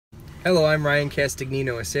Hello, I'm Ryan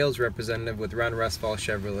Castagnino, a sales representative with Westphal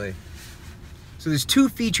Chevrolet. So there's two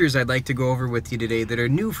features I'd like to go over with you today that are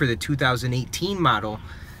new for the 2018 model.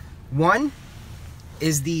 One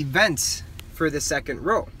is the vents for the second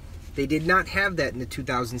row. They did not have that in the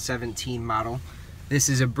 2017 model. This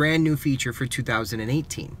is a brand new feature for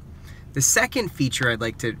 2018. The second feature I'd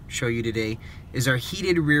like to show you today is our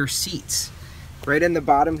heated rear seats. Right on the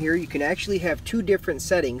bottom here, you can actually have two different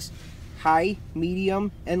settings: high,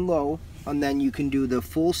 medium, and low, and then you can do the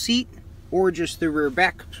full seat or just the rear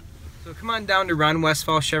back. So come on down to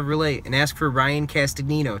Westphal Chevrolet and ask for Ryan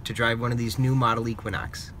Castagnino to drive one of these new model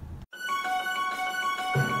Equinox.